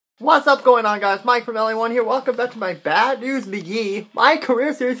What's up going on, guys? Mike from LA1 here. Welcome back to my Bad News Mcgee, my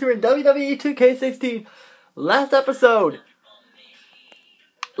career series here in WWE 2K16. Last episode,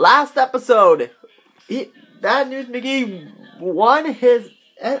 Bad News Mcgee won his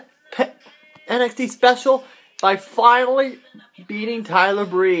NXT special by finally beating Tyler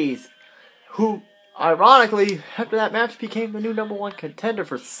Breeze, who, ironically, after that match became the new #1 contender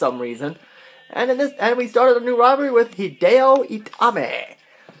for some reason. And we started a new rivalry with Hideo Itami.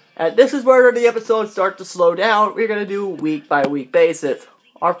 And this is where the episodes start to slow down. We're going to do week-by-week basis.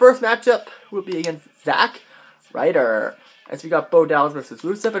 Our first matchup will be against Zack Ryder, as we got Bo Dallas versus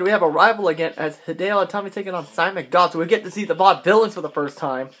Rusev, and we have a rival again as Hideo Itami taking on Simon Gotch. So we get to see the Vaudevillains for the first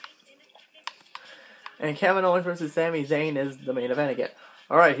time. And Kevin Owens versus Sami Zayn is the main event again.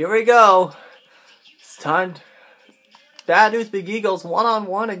 Alright, here we go. It's time. Bad News Mcgee goes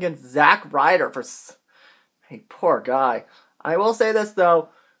one-on-one against Zack Ryder for... Hey, poor guy. I will say this, though.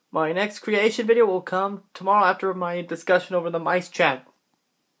 My next creation video will come tomorrow after my discussion over the mice chat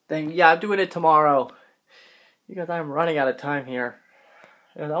thing. Yeah, I'm doing it tomorrow, because I'm running out of time here.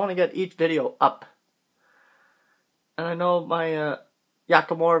 And I want to get each video up. And I know my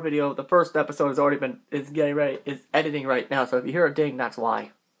Yakamura video, the first episode, has already been is editing right now. So if you hear a ding, that's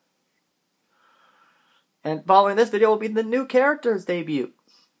why. And following this video will be the new character's debut.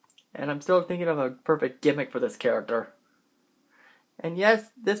 And I'm still thinking of a perfect gimmick for this character. And yes,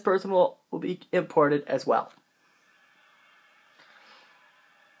 this person will be imported as well.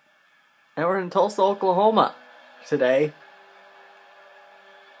 And we're in Tulsa, Oklahoma today.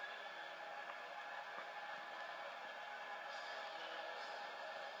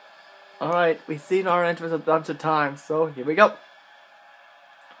 Alright, we've seen our entrance a bunch of times, so here we go.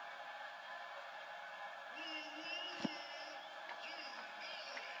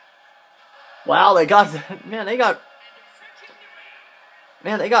 Wow, they got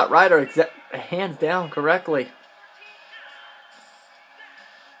Ryder hands down correctly.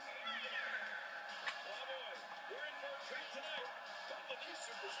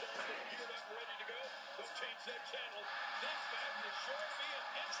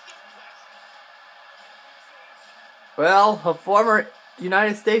 Well, a former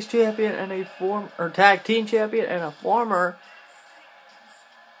United States champion and a former tag team champion and a former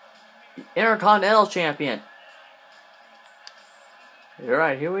Intercontinental champion.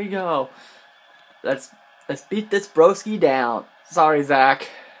 Alright, here we go. Let's beat this broski down. Sorry, Zach.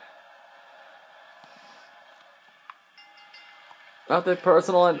 Nothing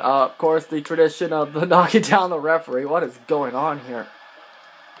personal, and of course the tradition of the knocking down the referee. What is going on here?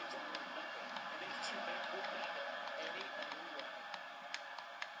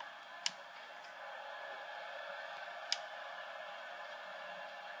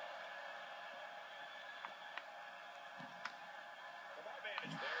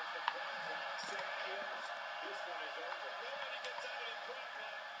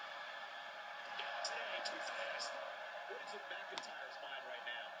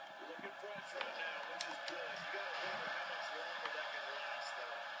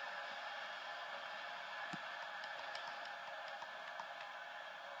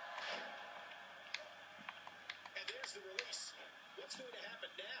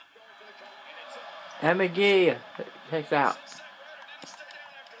 And Mcgee takes out.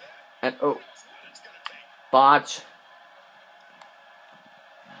 And botch.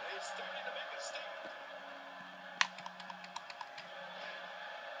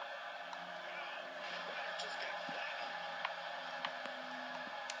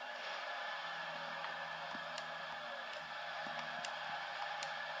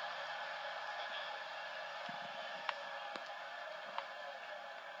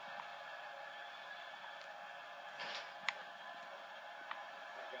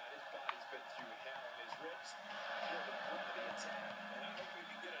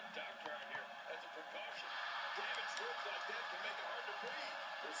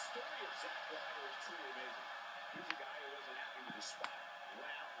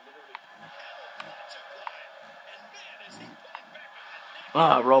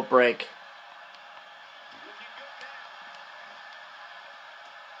 Rope break.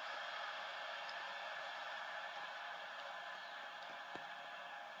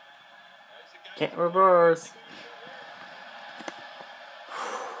 Can't reverse.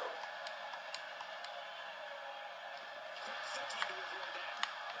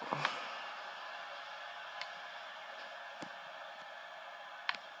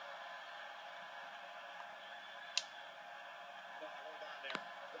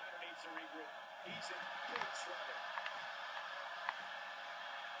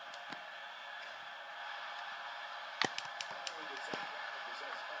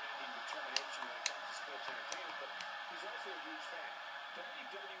 determination when it comes to sports entertainment, but he's also a huge fan.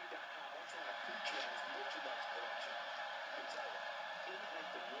 WWE.com also want to feature his merchandise collection. I can tell you, he would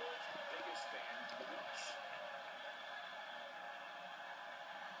make the world's biggest fan blush.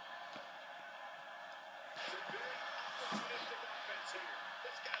 Some big opportunistic offense here.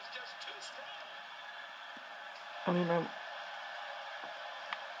 This guy's just too strong. I mean,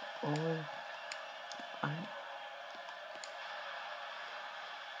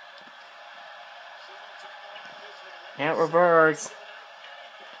 can't reverse.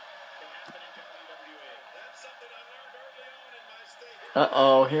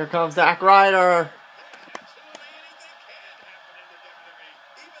 Uh-oh, here comes Zack Ryder.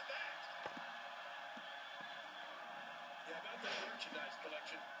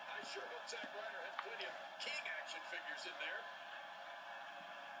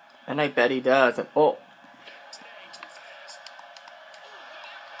 And I bet he does. Oh.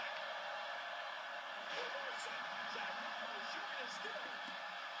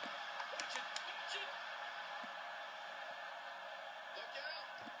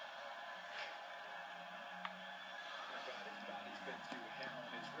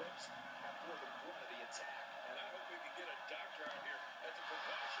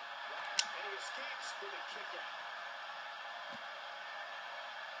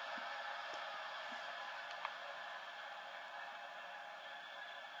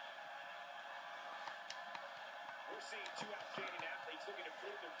 We're seeing two outstanding athletes looking to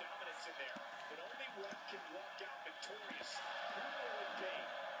prove their dominance in there, but only one can walk out victorious. Who will it be?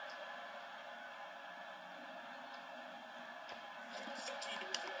 Suki to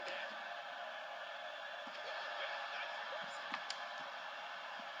avoid that.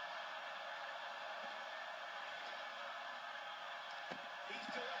 He's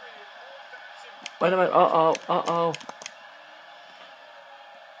delivering an old-fashioned. Wait a minute. Uh-oh.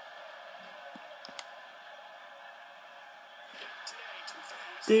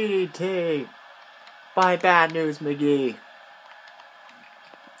 DDT by Bad News McGee.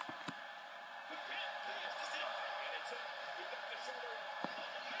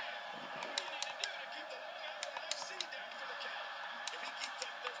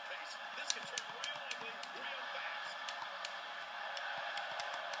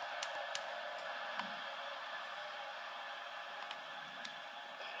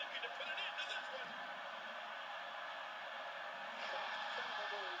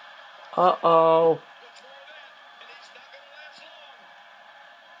 Uh-oh.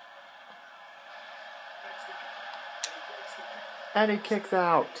 And he kicks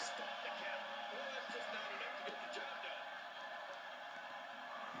out.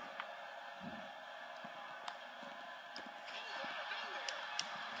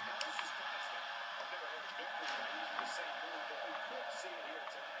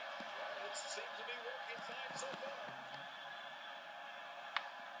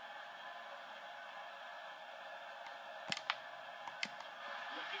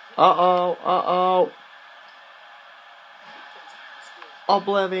 Uh-oh.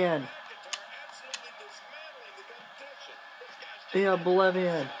 Oblivion. The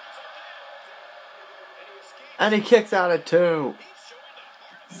Oblivion. And he kicks out at 2.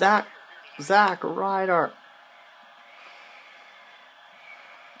 Zack Ryder.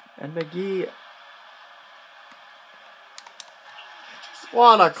 And McGee.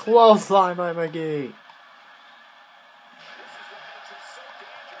 What a clothesline by McGee.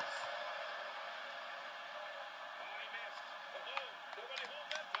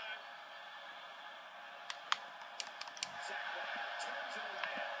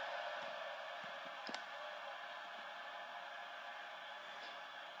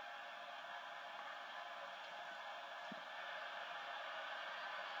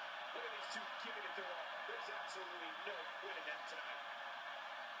 Giving it their all. There's absolutely no quitting them tonight.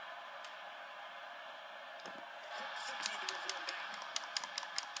 Suki to avoid that.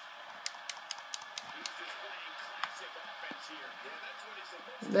 He's displaying classic offense here. Yeah, that's what he's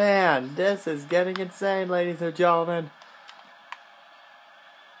supposed to do. Man, this is getting insane, ladies and gentlemen.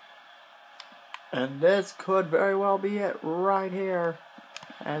 And this could very well be it right here.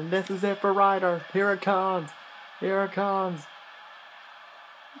 And this is it for Ryder. Here it comes. Here it comes.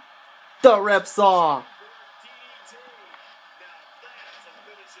 The Ripsaw.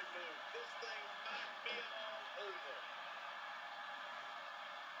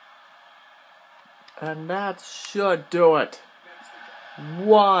 And that should do it.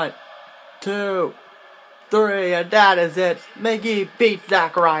 1, 2, 3, and that is it. McGee beats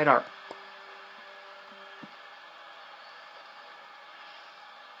Zack Ryder.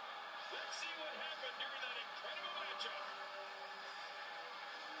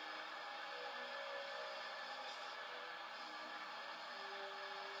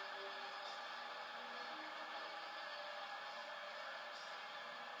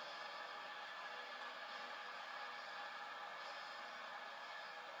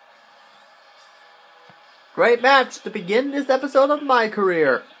 Great match to begin this episode of My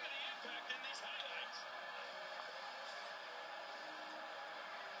Career.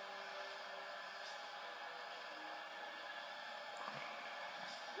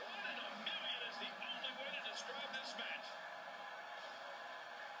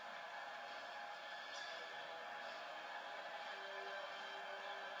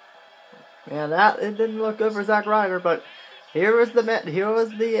 Yeah, it didn't look good for Zack Ryder, but here was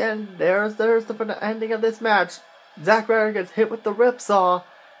the end. There's the ending of this match. Zack Ryder gets hit with the ripsaw,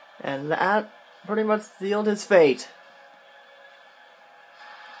 and that pretty much sealed his fate.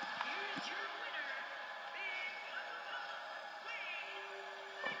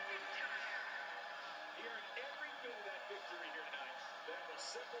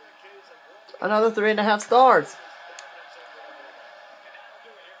 Another 3.5 stars.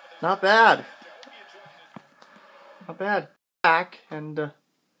 Not bad. Not bad. Back and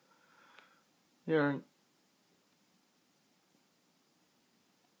here.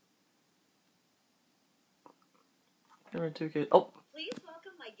 There are 2 kids. Oh. Please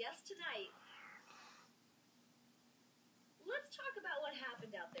welcome my guest tonight. Let's talk about what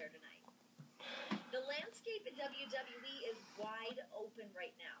happened out there tonight. The landscape in WWE is wide open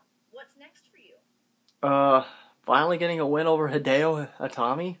right now. What's next for you? Finally getting a win over Hideo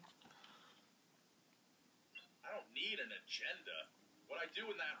Itami. I don't need an agenda. What I do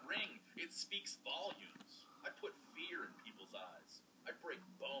in that ring, it speaks volumes. I put fear in people's eyes. I break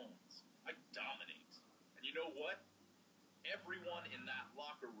bones. I dominate. And you know what? Everyone in that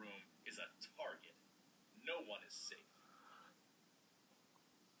locker room is a target. No one is safe.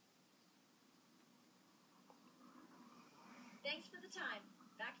 Thanks for the time.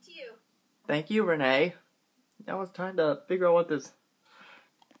 Back to you. Thank you, Renee. I was trying to figure out what this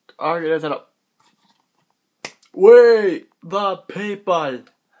argument is. Wait, the people.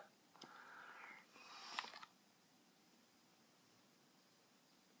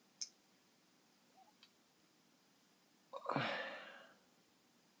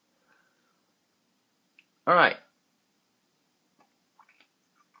 All right.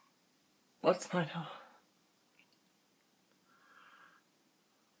 Let's find out.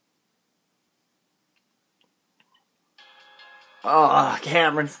 Oh,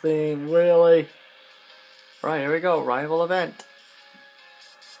 Cameron's theme, really? Right, here we go. Rival event.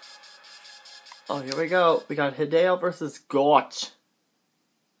 Oh, here we go. We got Hideo versus Gotch.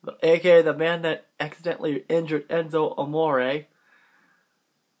 AKA the man that accidentally injured Enzo Amore. I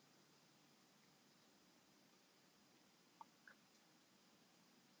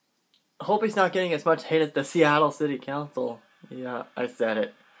hope he's not getting as much hate as the Seattle City Council. Yeah, I said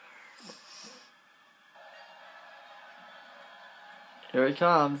it. Here he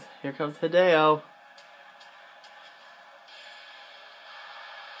comes. Here comes Hideo.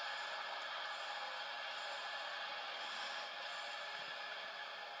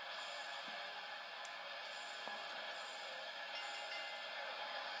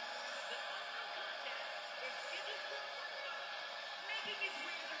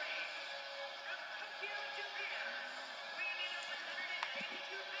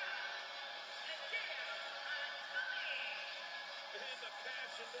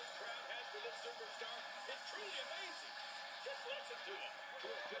 This crowd has for this superstar is truly amazing. Just listen to him.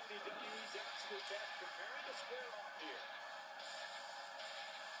 Doing WWE's absolute best, preparing to square off here.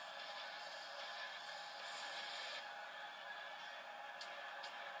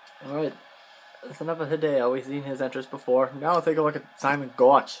 Alright, that's enough of Hideo. We've seen his entrance before. Now let's take a look at Simon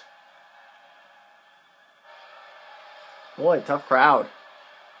Gotch. Boy, tough crowd.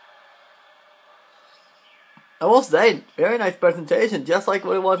 I will say, very nice presentation, just like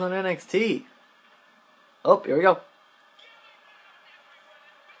what it was on NXT. Oh, here we go.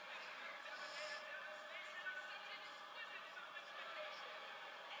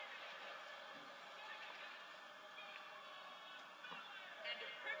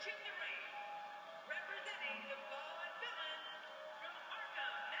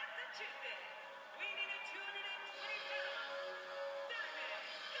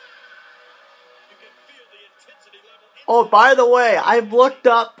 Oh, by the way, I've looked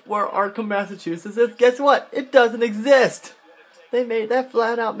up where Arkham, Massachusetts is. Guess what? It doesn't exist. They made that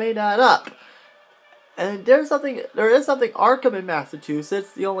flat out made that up. And there is something Arkham in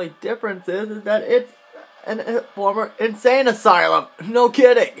Massachusetts. The only difference is that it's a former insane asylum. No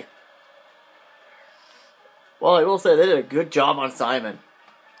kidding. Well, I will say they did a good job on Simon.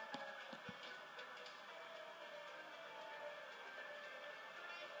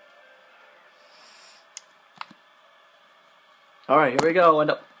 Alright, here we go.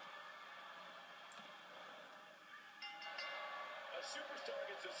 And superstar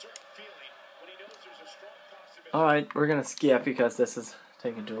gets a certain feeling when he knows there's a strong possibility. Alright, we're gonna skip because this is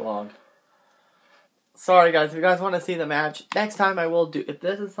taking too long. Sorry guys, if you guys want to see the match, next time I will do, if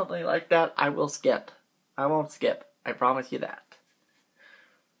this is something like that, I will skip. I won't skip. I promise you that.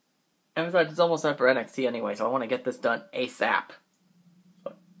 And besides, it's almost time for NXT anyway, so I want to get this done ASAP.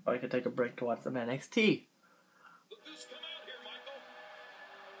 So I can take a break to watch some NXT. Look who's come out here, Michael.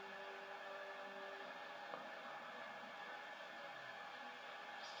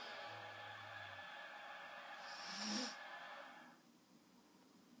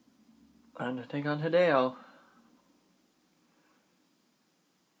 I'm gonna take on Hideo.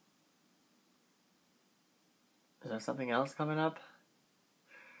 Is there something else coming up?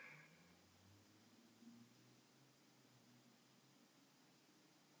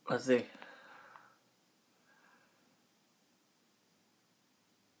 Let's see.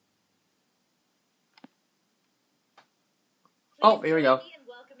 Oh, here we go. Please join me in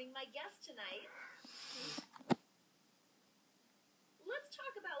welcoming my guest tonight. Let's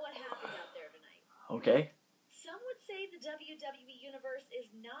talk about what happened out there tonight. Okay. Some would say the WWE Universe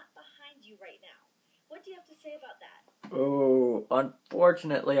is not behind you right now. What do you have to say about that? Oh,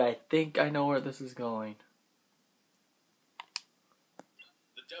 unfortunately, I think I know where this is going.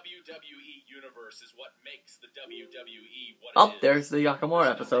 The WWE Universe is what makes the WWE what Oh, it is. there's the Yakamura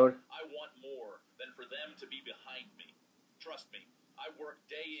episode. I want more than for them to be behind me. Trust me, I work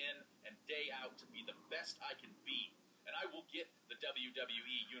day in and day out to be the best I can be, and I will get the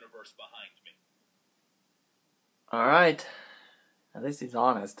WWE Universe behind me. Alright. At least he's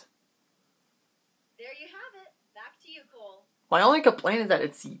honest. There you have it. Back to you, Cole. My only complaint is that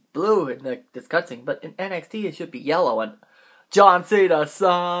it's blue in this cutscene, but in NXT it should be yellow. And John Cena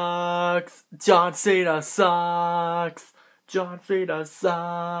sucks. John Cena sucks. John Cena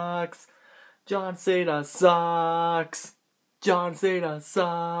sucks. John Cena sucks. John Cena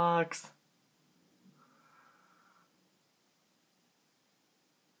sucks.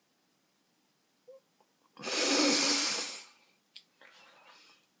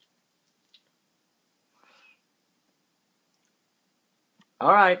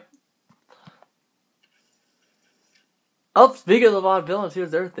 Alright. Oh, speaking of the vaudevillains,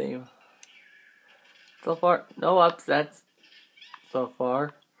 here's their theme. So far, no upsets. So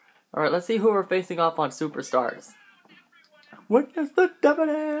far. Alright, let's see who we're facing off on Superstars. What is the devil?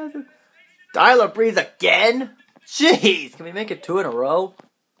 Tyler Breeze again? Jeez, can we make it 2 in a row?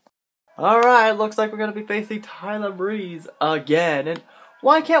 Alright, looks like we're going to be facing Tyler Breeze again. And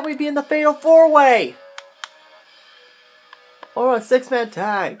why can't we be in the Fatal 4-Way? Or a 6-man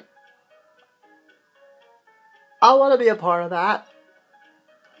tag? I want to be a part of that.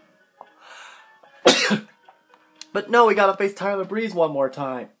 But no, we gotta face Tyler Breeze one more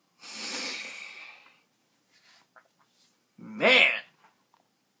time. Man.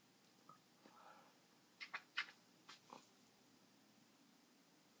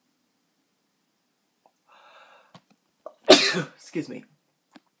 Excuse me.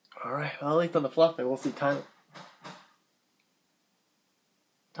 Alright, well, at least on the fluff there, we'll see Tyler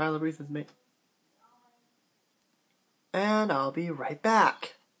Breeze's mate. And I'll be right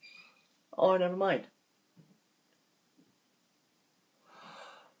back. Oh, never mind.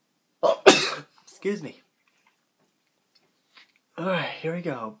 Oh, excuse me. Alright, here we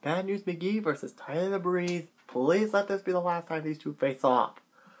go. Bad News Mcgee versus Tyler Breeze. Please let this be the last time these two face off.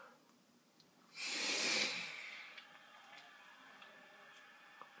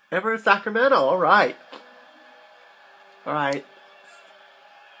 Ever in Sacramento, alright. Alright.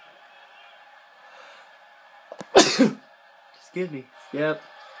 Excuse me. Yep.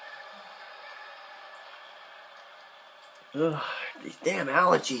 Ugh, these damn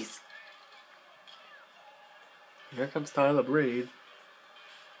allergies. Here comes Tyler Breeze.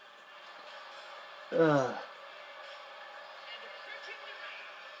 Ugh.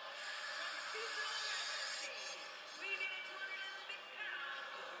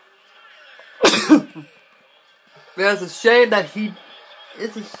 Yeah, it's a shame that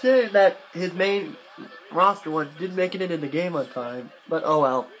his main roster one didn't make it into the game on time. But oh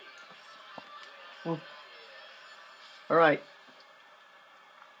well. Alright.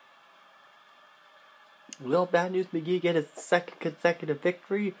 Will Bad News Mcgee get his second consecutive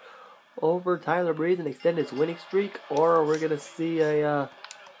victory over Tyler Breeze and extend his winning streak? Or are we going to see a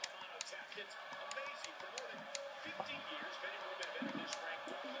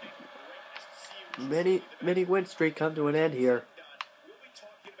many win streak come to an end here?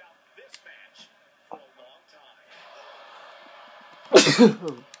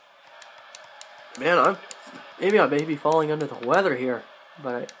 Man, I may be falling under the weather here,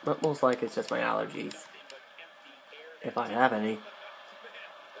 but most likely it's just my allergies, if I have any.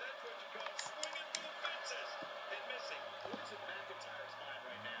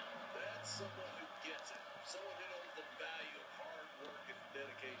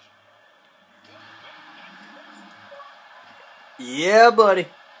 Yeah, buddy.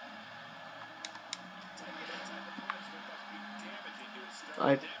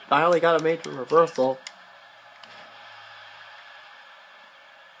 I finally got a major reversal.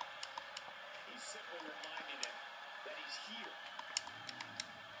 He's simply reminding him that he's here.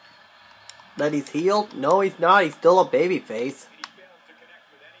 That he's healed? No, he's not. He's still a babyface. And he fails to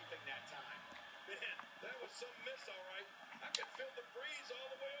connect with anything that time. Man, that was some miss, all right. I could feel the breeze all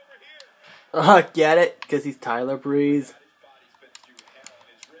the way over here. Get it? Because he's Tyler Breeze. His body's been through hell,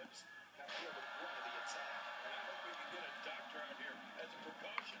 and his ribs have feel the brunt of the attack. And I hope we can get a doctor out here as a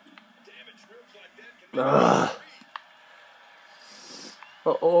precaution. Damaged ribs like that can make Ugh. him breathe.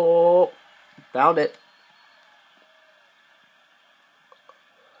 Uh-oh. Found it.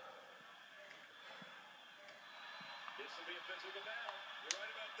 This will be a physical battle. You're right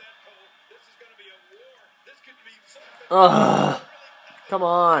about that, Cole. This is going to be a war. This could be something Ugh. really epic. Come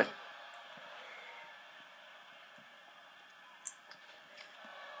on. And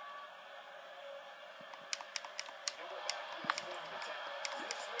we're back to the strong attack.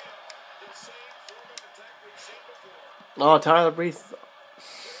 Yes, we are. The same form of attack we've seen before. Oh, Tyler Breeze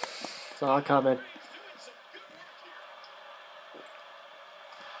saw it coming. He's doing some good work here.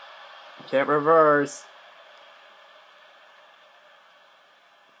 Can't reverse.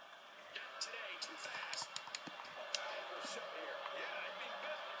 Not today, too fast. We're shut here. Yeah, I mean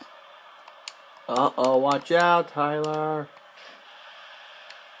business. Uh-oh, watch out, Tyler.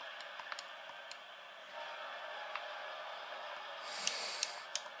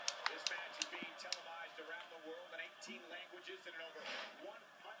 This match is being televised around the world in 18 languages and in over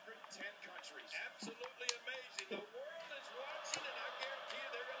 110 countries. Absolutely amazing. The world is watching, and I guarantee you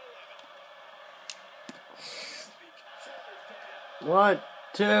they're going to love it. Shoulders down. 1,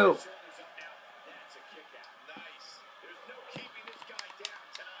 2. Shoulders up now. That's a kick out. Nice. There's no keeping this guy down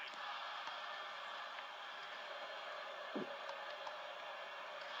tonight.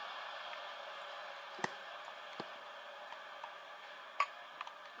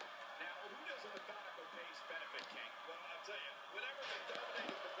 Now, who does a methodical pace benefit, King? Well, I'll tell you, whenever the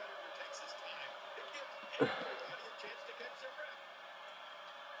dominating competitor takes his time, it gives everybody a chance to catch their breath.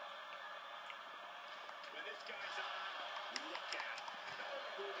 When this guy's on, look out. No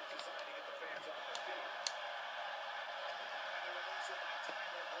move is designed to get the fans off their feet. And the reversal by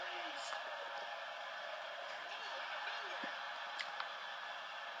Tyler Breeze.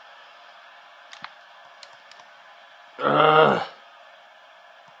 Ugh.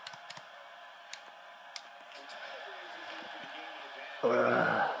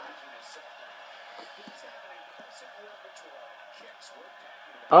 Ugh.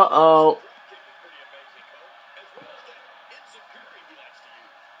 Uh-oh.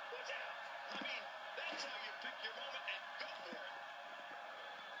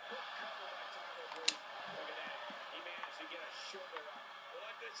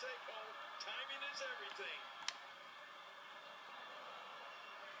 Timing is everything.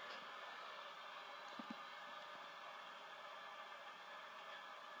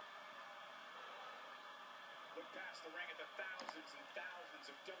 Look past the ring at the thousands and thousands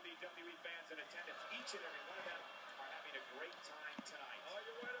of WWE fans in attendance. Each and every one of them are having a great time tonight. Oh,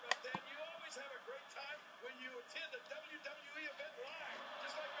 you're right about that. You always have a great time when you attend a WWE event live.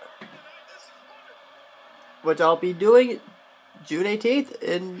 Just like we're here tonight. This is wonderful. Which I'll be doing June 18th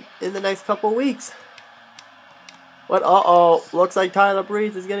in the next couple weeks. But uh-oh, looks like Tyler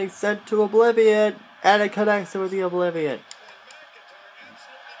Breeze is getting sent to Oblivion, and it connects with the Oblivion. And McIntyre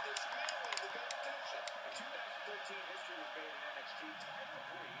absolutely dismantling the competition. In 2013, history was made in NXT. Tyler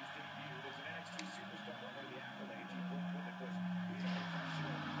Breeze debuted as an NXT superstar under the accolades he brought with it was being a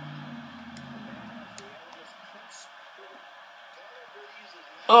professional. A man of the endless punch. Tyler Breeze is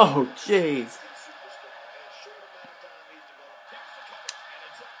not Oh, jeez. a superstar. In a short amount of time, he's developed. Here's the cover, and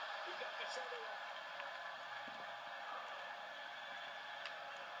it's up. He got the shoulder up.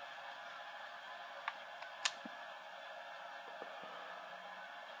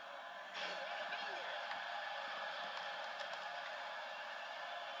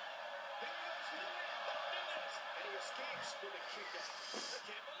 And he escapes with a kick out. I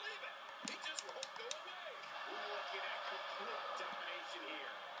can't believe it. He just won't go away. We're looking at complete domination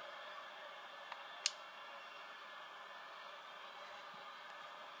here.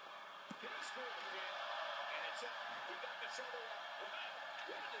 Can he score the pin? And it's up. He got the shoulder up. Wow.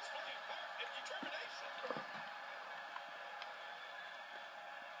 Look at his fighting heart and determination.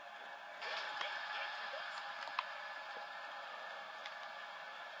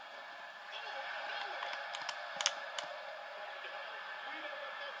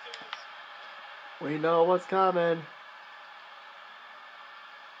 We know what's coming.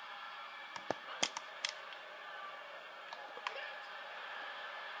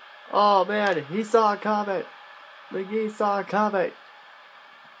 Oh man, he saw it coming. McGee saw it coming.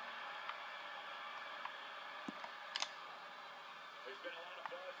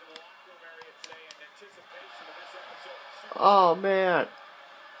 Oh man.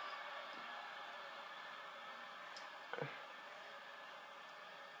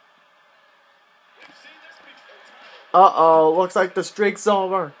 Uh-oh, looks like the streak's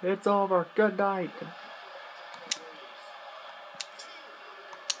over. It's over. Good night.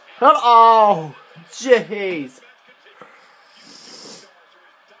 Uh-oh! Jeez.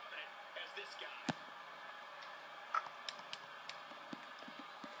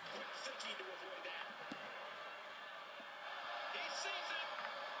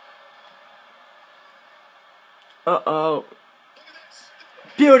 Uh-oh.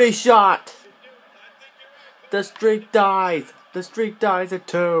 Beauty shot! The streak dies. The streak dies at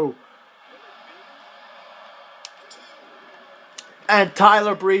 2. And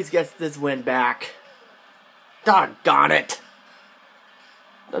Tyler Breeze gets this win back. Doggone it.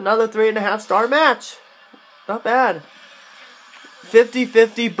 Another 3.5 star match. Not bad.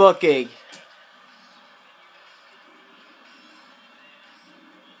 50-50 booking.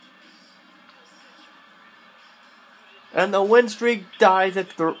 And the win streak dies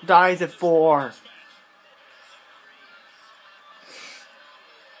at 4.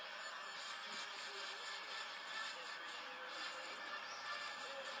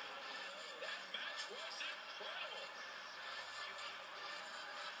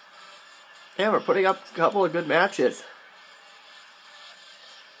 Yeah, we're putting up a couple of good matches.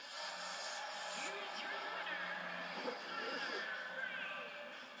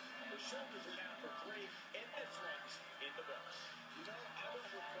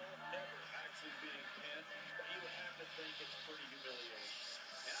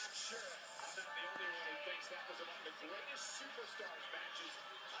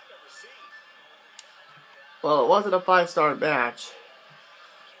 Well, it wasn't a 5-star match.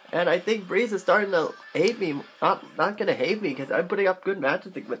 And I think Breeze is starting to hate me. Not gonna hate me because I'm putting up good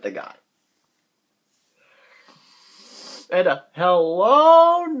matches with the guy. And a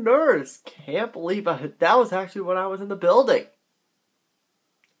hello nurse. Can't believe that was actually when I was in the building.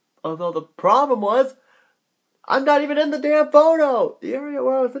 Although the problem was, I'm not even in the damn photo. The area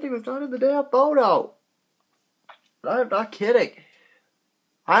where I was sitting was not in the damn photo. I'm not kidding.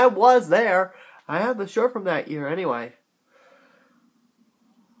 I was there. I have the shirt from that year anyway.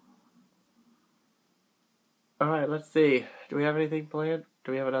 Alright, let's see. Do we have anything planned?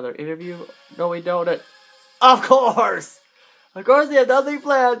 Do we have another interview? No, we don't. Of course! Of course they have nothing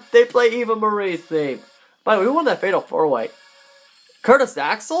planned. They play Eva Marie's theme. By the way, who won that Fatal 4-Way? Curtis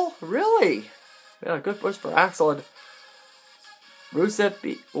Axel? Really? Yeah, good push for Axel. And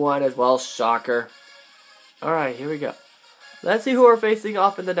Rusev won as well. Shocker. Alright, here we go. Let's see who we're facing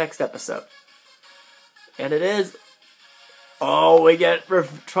off in the next episode. And it is... Oh, we get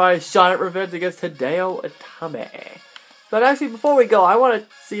try a shot at revenge against Hideo Itami. But actually, before we go, I want to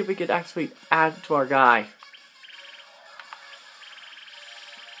see if we could actually add to our guy.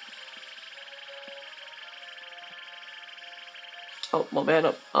 Oh,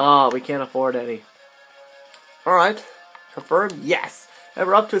 momentum. Oh, we can't afford any. Alright. Confirmed? Yes. And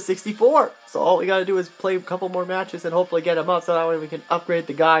we're up to 64. So all we gotta do is play a couple more matches and hopefully get him up so that way we can upgrade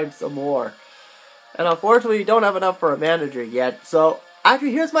the guy some more. And unfortunately, we don't have enough for a manager yet. So,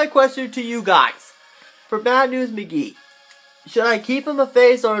 actually, here's my question to you guys. For Bad News Mcgee, should I keep him a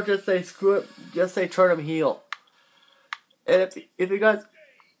face or just say screw it, just say turn him heel? And if you guys...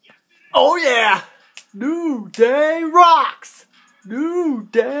 Oh yeah! New Day rocks! New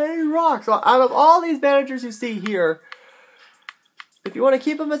Day rocks! So out of all these managers you see here, if you want to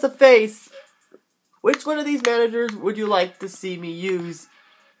keep him as a face, which one of these managers would you like to see me use?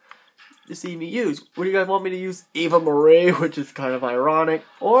 Would you guys want me to use Eva Marie, which is kind of ironic,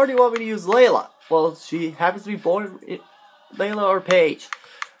 or do you want me to use Layla? Well, she happens to be born in Layla or Paige.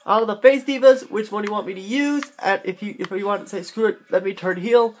 Out of the face divas, which one do you want me to use? And if you want to say screw it, let me turn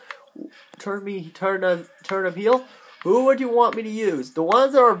heel, turn him heel. Who would you want me to use? The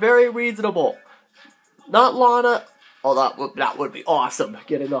ones that are very reasonable, not Lana. Oh, that would be awesome,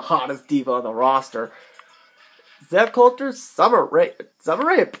 getting the hottest diva on the roster. Zev Coulter, Summer Rae is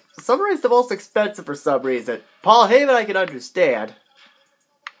the most expensive for some reason. Paul Heyman I can understand.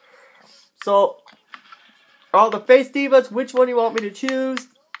 So, all the face divas, which one do you want me to choose?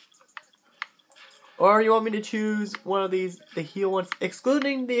 Or you want me to choose one of these, the heel ones,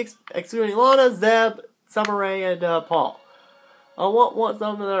 excluding Lana, Zeb, Summer Rae, and Paul. I want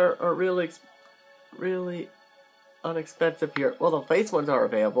some that are really inexpensive here. Well, the face ones are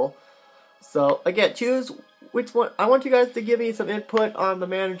available. So, again, choose which one. I want you guys to give me some input on the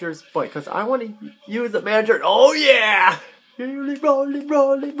manager's point, because I want to use the manager. Oh yeah,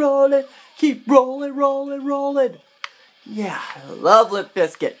 rolling, keep rolling. Yeah, I love Limp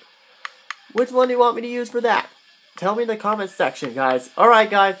Bizkit. Which one do you want me to use for that? Tell me in the comments section, guys. Alright,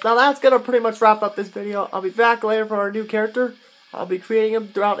 guys. Now that's going to pretty much wrap up this video. I'll be back later for our new character. I'll be creating him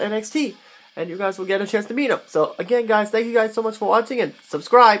throughout NXT. And you guys will get a chance to meet him. So, again, guys, thank you guys so much for watching. And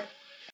subscribe.